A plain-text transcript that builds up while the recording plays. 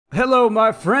Hello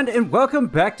my friend and welcome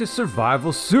back to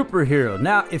Survival Superhero.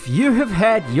 Now if you have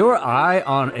had your eye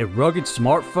on a rugged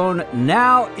smartphone,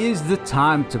 now is the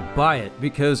time to buy it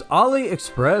because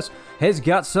AliExpress has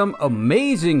got some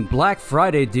amazing Black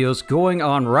Friday deals going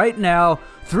on right now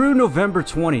through November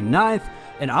 29th,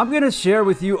 and I'm going to share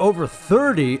with you over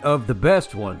 30 of the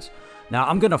best ones. Now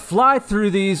I'm going to fly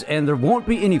through these and there won't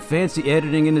be any fancy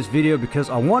editing in this video because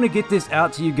I want to get this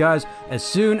out to you guys as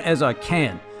soon as I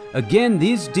can. Again,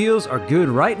 these deals are good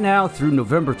right now through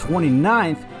November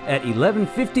 29th at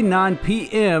 11:59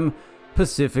 p.m.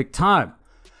 Pacific time.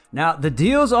 Now, the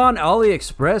deals on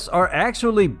AliExpress are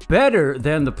actually better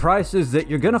than the prices that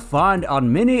you're going to find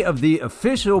on many of the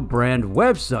official brand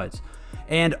websites.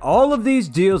 And all of these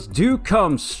deals do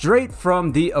come straight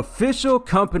from the official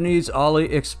company's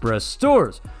AliExpress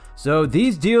stores. So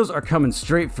these deals are coming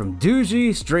straight from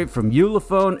Doogee, straight from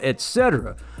Ulefone,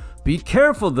 etc. Be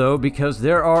careful though, because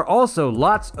there are also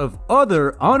lots of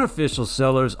other unofficial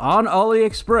sellers on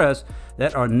AliExpress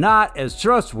that are not as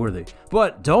trustworthy.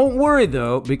 But don't worry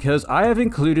though, because I have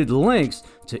included links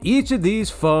to each of these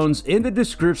phones in the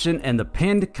description and the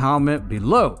pinned comment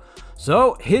below.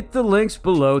 So hit the links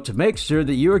below to make sure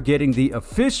that you are getting the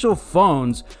official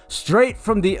phones straight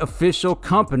from the official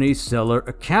company seller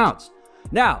accounts.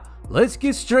 Now, let's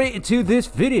get straight into this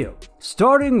video,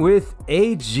 starting with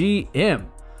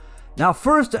AGM. Now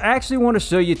first, I actually want to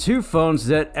show you two phones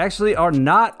that actually are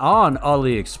not on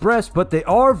AliExpress, but they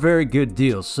are very good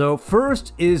deals. So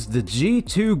first is the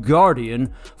G2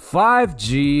 Guardian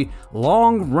 5G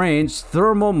long-range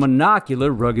thermal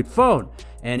monocular rugged phone.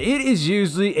 And it is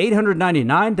usually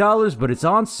 $899, but it's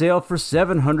on sale for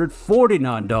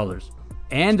 $749.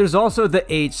 And there's also the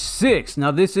H6.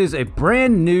 Now this is a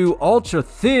brand new ultra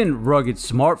thin rugged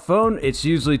smartphone. It's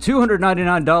usually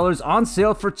 $299, on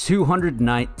sale for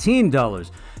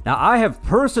 $219. Now I have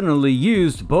personally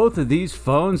used both of these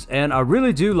phones and I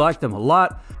really do like them a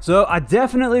lot, so I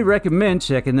definitely recommend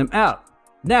checking them out.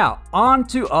 Now on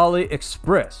to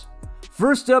AliExpress.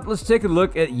 First up, let's take a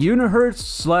look at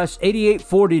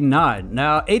Unihertz/8849.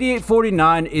 Now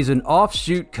 8849 is an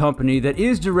offshoot company that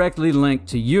is directly linked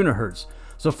to Unihertz.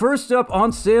 So first up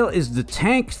on sale is the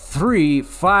Tank 3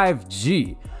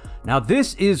 5G. Now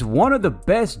this is one of the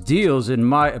best deals in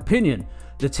my opinion.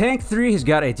 The Tank 3 has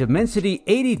got a Dimensity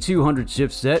 8200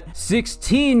 chipset,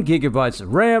 16 gigabytes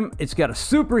of RAM, it's got a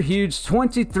super huge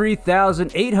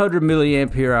 23,800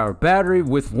 mAh battery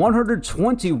with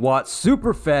 120 watt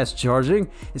super fast charging,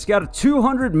 it's got a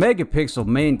 200 megapixel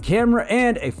main camera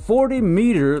and a 40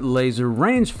 meter laser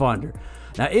rangefinder.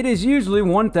 Now it is usually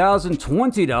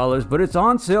 $1,020, but it's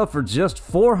on sale for just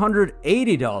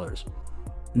 $480.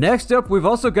 Next up, we've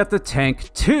also got the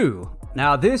Tank 2.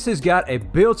 Now this has got a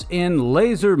built-in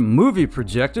laser movie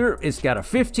projector, it's got a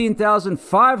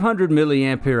 15,500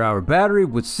 mAh battery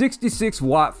with 66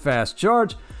 watt fast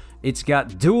charge, it's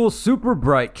got dual super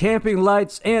bright camping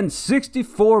lights and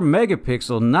 64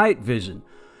 megapixel night vision.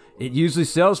 It usually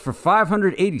sells for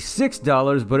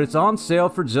 $586, but it's on sale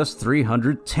for just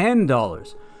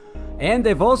 $310. And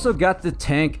they've also got the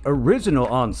Tank Original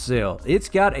on sale. It's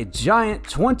got a giant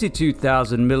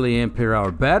 22,000 mAh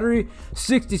battery,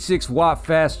 66 watt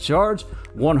fast charge,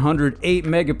 108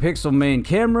 megapixel main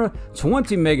camera,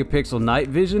 20 megapixel night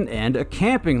vision, and a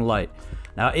camping light.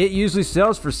 Now it usually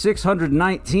sells for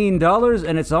 $619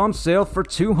 and it's on sale for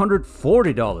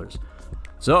 $240.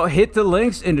 So hit the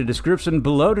links in the description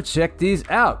below to check these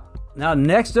out. Now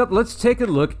next up, let's take a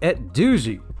look at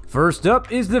Doogee. First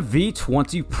up is the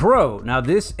V20 Pro. Now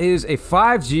this is a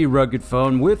 5G rugged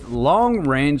phone with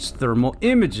long-range thermal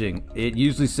imaging. It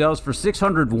usually sells for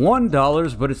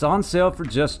 $601, but it's on sale for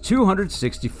just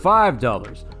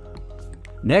 $265.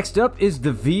 Next up is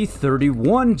the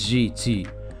V31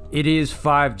 GT. It is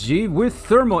 5G with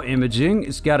thermal imaging,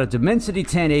 it's got a Dimensity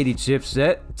 1080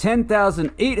 chipset,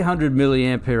 10,800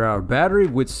 mAh battery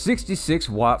with 66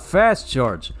 watt fast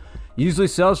charge. Usually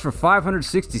sells for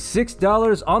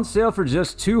 $566, on sale for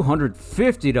just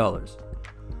 $250.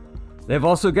 They've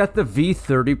also got the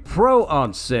V30 Pro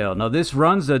on sale. Now this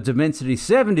runs a Dimensity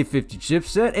 7050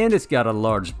 chipset and it's got a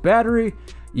large battery.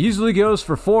 Usually goes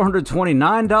for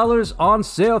 $429, on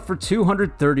sale for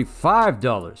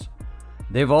 $235.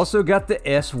 They've also got the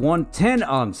S110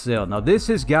 on sale. Now this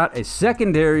has got a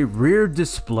secondary rear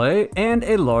display and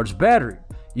a large battery.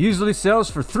 Usually sells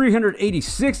for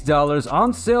 $386,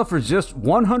 on sale for just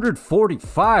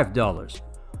 $145.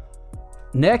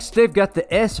 Next, they've got the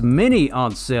SMini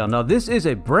on sale. Now this is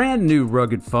a brand new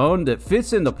rugged phone that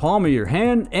fits in the palm of your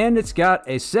hand and it's got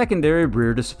a secondary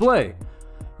rear display.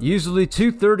 Usually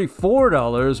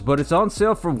 $234, but it's on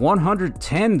sale for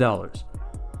 $110.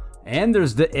 And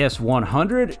there's the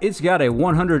S100. It's got a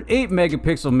 108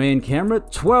 megapixel main camera,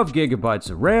 12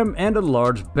 gigabytes of RAM, and a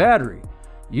large battery.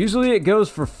 Usually it goes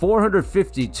for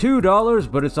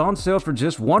 $452, but it's on sale for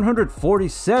just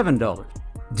 $147.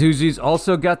 Doogee's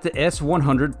also got the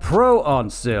S100 Pro on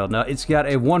sale. Now it's got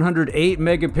a 108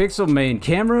 megapixel main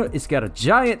camera, it's got a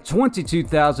giant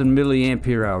 22,000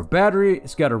 milliampere hour battery,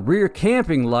 it's got a rear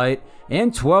camping light,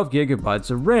 and 12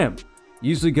 gigabytes of RAM.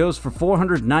 Usually goes for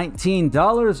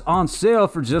 $419, on sale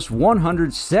for just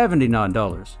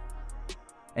 $179.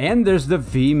 And there's the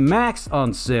V Max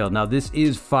on sale. Now this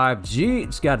is 5G,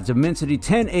 it's got a Dimensity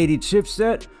 1080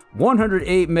 chipset,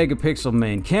 108 megapixel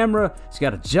main camera, it's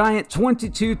got a giant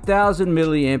 22,000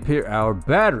 milliampere hour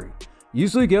battery.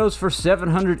 Usually goes for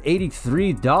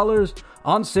 $783,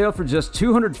 on sale for just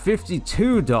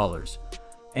 $252.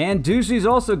 And Doogee's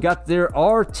also got their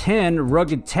R10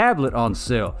 Rugged Tablet on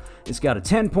sale. It's got a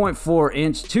 10.4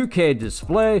 inch 2K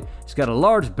display, it's got a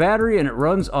large battery, and it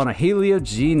runs on a Helio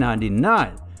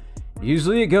G99.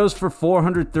 Usually it goes for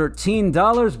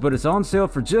 $413, but it's on sale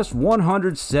for just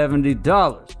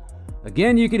 $170.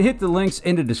 Again, you can hit the links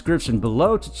in the description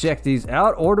below to check these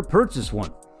out or to purchase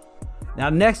one. Now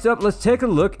next up, let's take a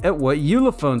look at what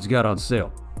Ulefone's got on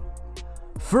sale.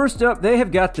 First up, they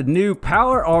have got the new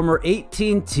PowerArmor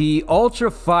 18T Ultra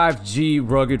 5G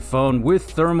rugged phone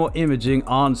with thermal imaging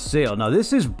on sale. Now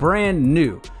this is brand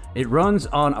new. It runs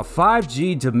on a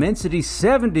 5G Dimensity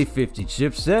 7050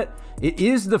 chipset. It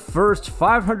is the first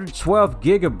 512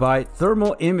 gigabyte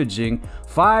thermal imaging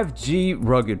 5G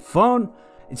rugged phone.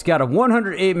 It's got a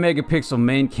 108 megapixel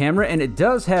main camera, and it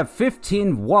does have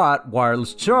 15-watt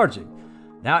wireless charging.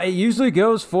 Now it usually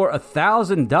goes for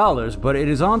 $1,000, but it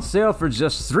is on sale for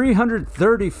just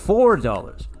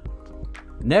 $334.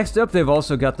 Next up, they've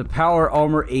also got the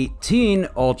PowerArmor 18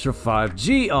 Ultra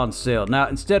 5G on sale. Now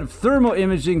instead of thermal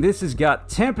imaging, this has got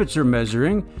temperature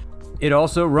measuring. It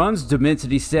also runs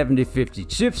Dimensity 7050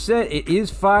 chipset. It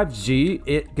is 5G.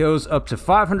 It goes up to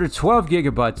 512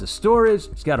 gigabytes of storage.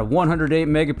 It's got a 108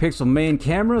 megapixel main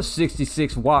camera,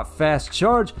 66 watt fast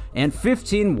charge, and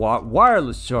 15 watt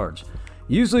wireless charge.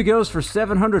 Usually goes for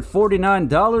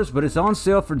 $749, but it's on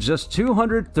sale for just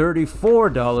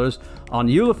 $234 on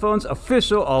Ulefone's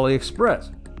official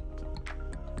AliExpress.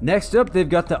 Next up, they've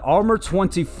got the Armor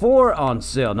 24 on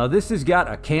sale. Now this has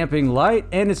got a camping light,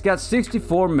 and it's got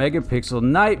 64 megapixel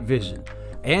night vision.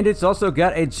 And it's also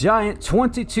got a giant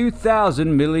 22,000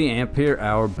 milliampere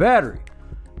hour battery.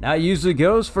 Now it usually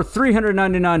goes for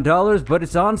 $399, but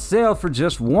it's on sale for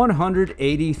just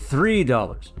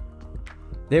 $183.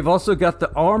 They've also got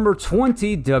the Armor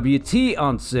 20 WT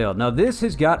on sale. Now this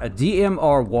has got a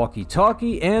DMR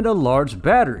walkie-talkie and a large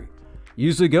battery.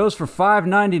 Usually goes for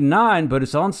 $599, but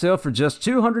it's on sale for just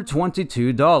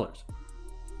 $222.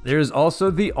 There's also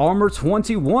the Armor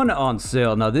 21 on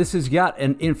sale. Now this has got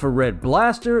an infrared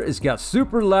blaster, it's got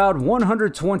super loud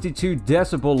 122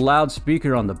 decibel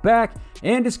loudspeaker on the back,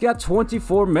 and it's got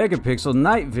 24 megapixel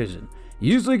night vision.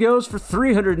 Usually goes for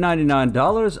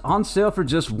 $399, on sale for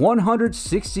just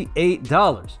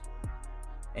 $168.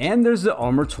 And there's the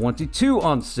Armor 22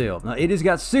 on sale. Now it has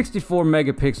got 64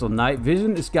 megapixel night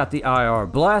vision, it's got the IR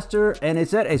blaster, and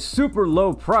it's at a super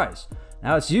low price.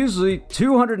 Now it's usually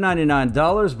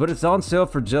 $299, but it's on sale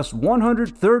for just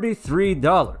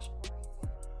 $133.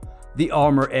 The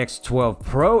Armor X12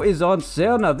 Pro is on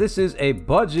sale. Now this is a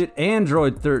budget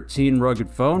Android 13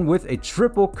 rugged phone with a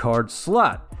triple card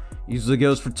slot. Usually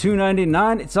goes for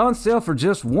 $299, it's on sale for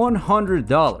just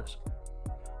 $100.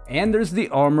 And there's the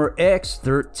Armor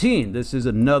X13. This is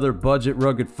another budget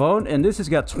rugged phone, and this has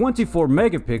got 24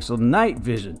 megapixel night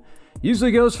vision.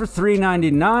 Usually goes for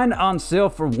 $399, on sale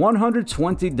for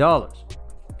 $120.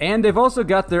 And they've also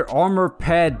got their Armor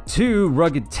Pad 2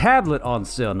 rugged tablet on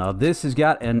sale. Now this has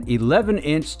got an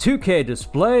 11-inch 2K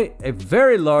display, a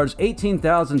very large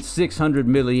 18,600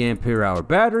 milliampere hour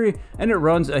battery, and it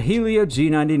runs a Helio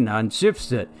G99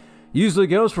 chipset. Usually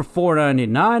goes for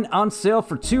 $499, on sale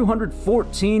for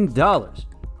 $214.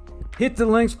 Hit the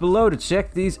links below to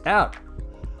check these out.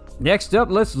 Next up,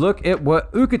 let's look at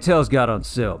what Oukitel's got on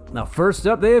sale. Now first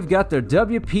up, they have got their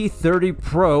WP30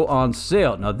 Pro on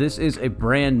sale. Now this is a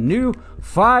brand new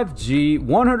 5G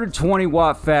 120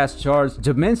 watt fast charge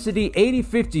Dimensity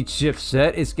 8050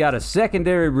 chipset. It's got a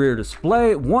secondary rear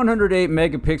display, 108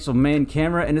 megapixel main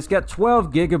camera, and it's got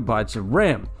 12 gigabytes of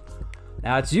RAM.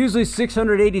 Now it's usually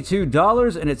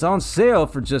 $682, and it's on sale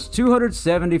for just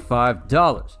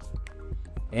 $275.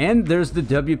 And there's the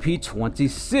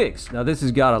WP26. Now this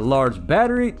has got a large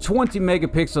battery, 20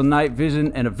 megapixel night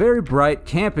vision, and a very bright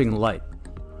camping light.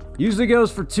 Usually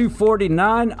goes for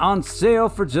 $249, on sale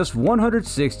for just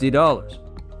 $160.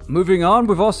 Moving on,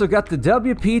 we've also got the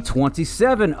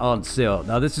WP27 on sale.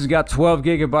 Now this has got 12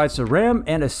 gigabytes of RAM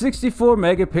and a 64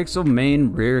 megapixel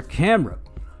main rear camera.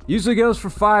 Usually goes for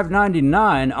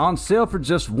 $599, on sale for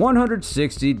just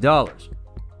 $160.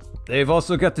 They've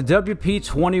also got the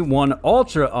WP21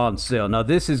 Ultra on sale. Now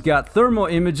this has got thermal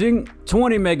imaging,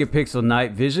 20 megapixel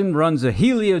night vision, runs a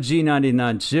Helio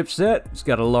G99 chipset, it's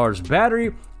got a large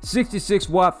battery, 66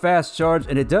 watt fast charge,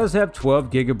 and it does have 12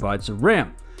 gigabytes of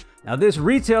RAM. Now this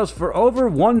retails for over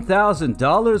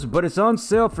 $1,000, but it's on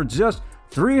sale for just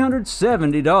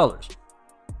 $370.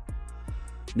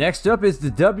 Next up is the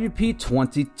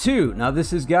WP22. Now this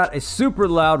has got a super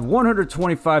loud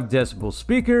 125 decibel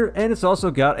speaker, and it's also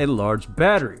got a large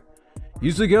battery.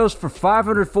 Usually goes for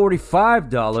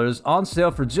 $545, on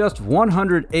sale for just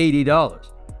 $180.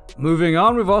 Moving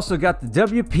on, we've also got the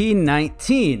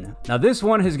WP19. Now this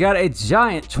one has got a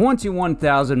giant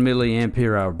 21,000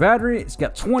 milliampere-hour battery, it's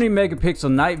got 20 megapixel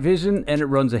night vision, and it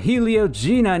runs a Helio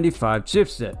G95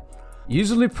 chipset.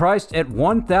 Usually priced at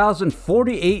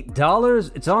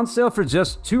 $1,048, it's on sale for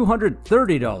just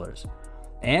 $230.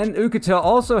 And Oukitel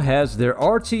also has their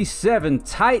RT7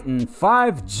 Titan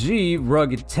 5G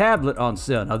rugged tablet on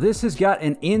sale. Now this has got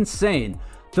an insane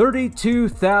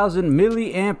 32,000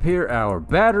 milliampere-hour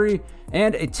battery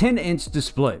and a 10-inch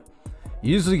display.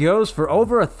 Usually goes for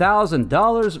over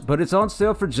 $1,000, but it's on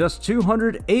sale for just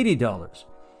 $280.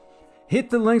 Hit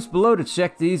the links below to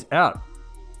check these out.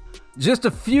 Just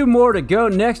a few more to go.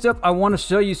 Next up, I want to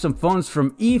show you some phones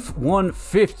from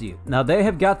IIIF150. Now they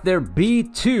have got their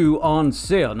B2 on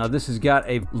sale. Now this has got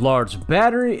a large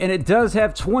battery and it does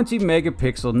have 20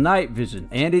 megapixel night vision,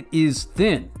 and it is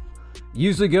thin.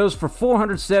 Usually goes for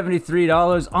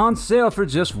 $473, on sale for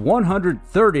just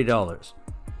 $130.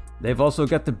 They've also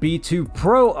got the B2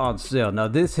 Pro on sale. Now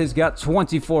this has got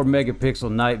 24 megapixel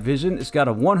night vision, it's got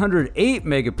a 108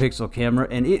 megapixel camera,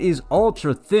 and it is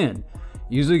ultra thin.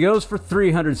 Usually goes for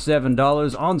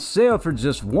 $307, on sale for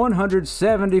just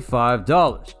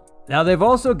 $175. Now they've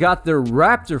also got their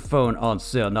Raptor phone on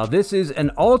sale. Now this is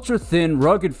an ultra thin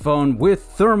rugged phone with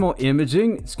thermal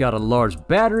imaging. It's got a large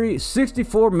battery,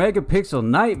 64 megapixel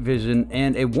night vision,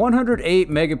 and a 108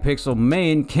 megapixel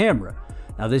main camera.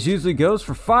 Now this usually goes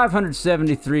for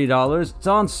 $573. It's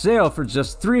on sale for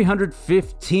just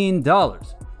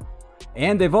 $315.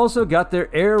 And they've also got their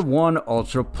Air1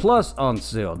 Ultra Plus on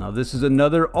sale. Now this is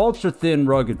another ultra thin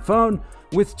rugged phone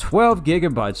with 12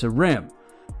 gigabytes of RAM.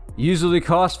 Usually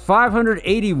costs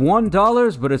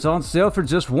 $581, but it's on sale for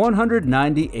just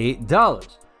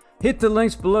 $198. Hit the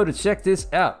links below to check this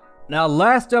out. Now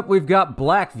last up, we've got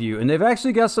Blackview, and they've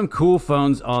actually got some cool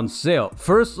phones on sale.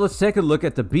 First, let's take a look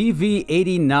at the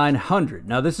BV8900.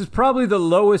 Now this is probably the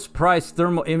lowest priced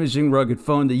thermal imaging rugged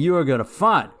phone that you are going to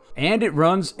find, and it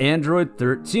runs Android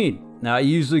 13. Now it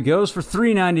usually goes for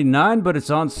 $399, but it's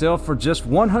on sale for just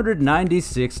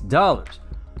 $196.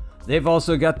 They've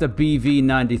also got the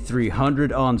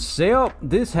BV9300 on sale.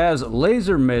 This has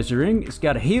laser measuring, it's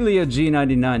got a Helio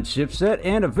G99 chipset,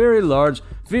 and a very large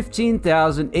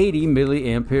 15,080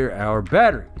 milliampere-hour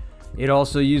battery. It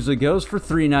also usually goes for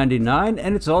 $399,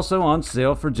 and it's also on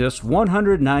sale for just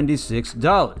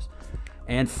 $196.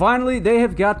 And finally, they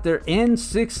have got their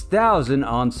N6000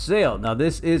 on sale. Now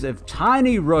this is a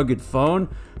tiny rugged phone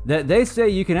that they say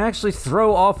you can actually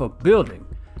throw off a building.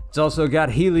 It's also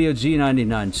got Helio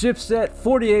G99 chipset,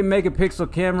 48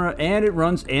 megapixel camera, and it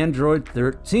runs Android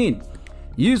 13.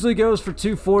 Usually goes for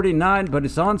 $249, but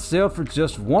it's on sale for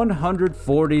just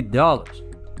 $140.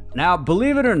 Now,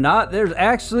 believe it or not, there's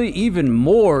actually even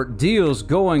more deals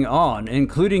going on,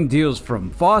 including deals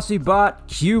from Fossibot,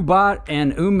 Cubot,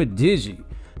 and Umidigi.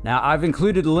 Now, I've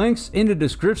included links in the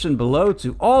description below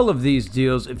to all of these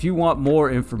deals if you want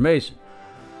more information.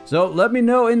 So let me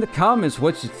know in the comments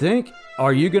what you think.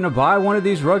 Are you going to buy one of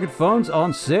these rugged phones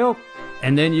on sale?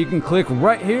 And then you can click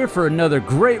right here for another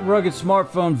great rugged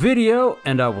smartphone video,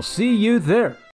 and I will see you there.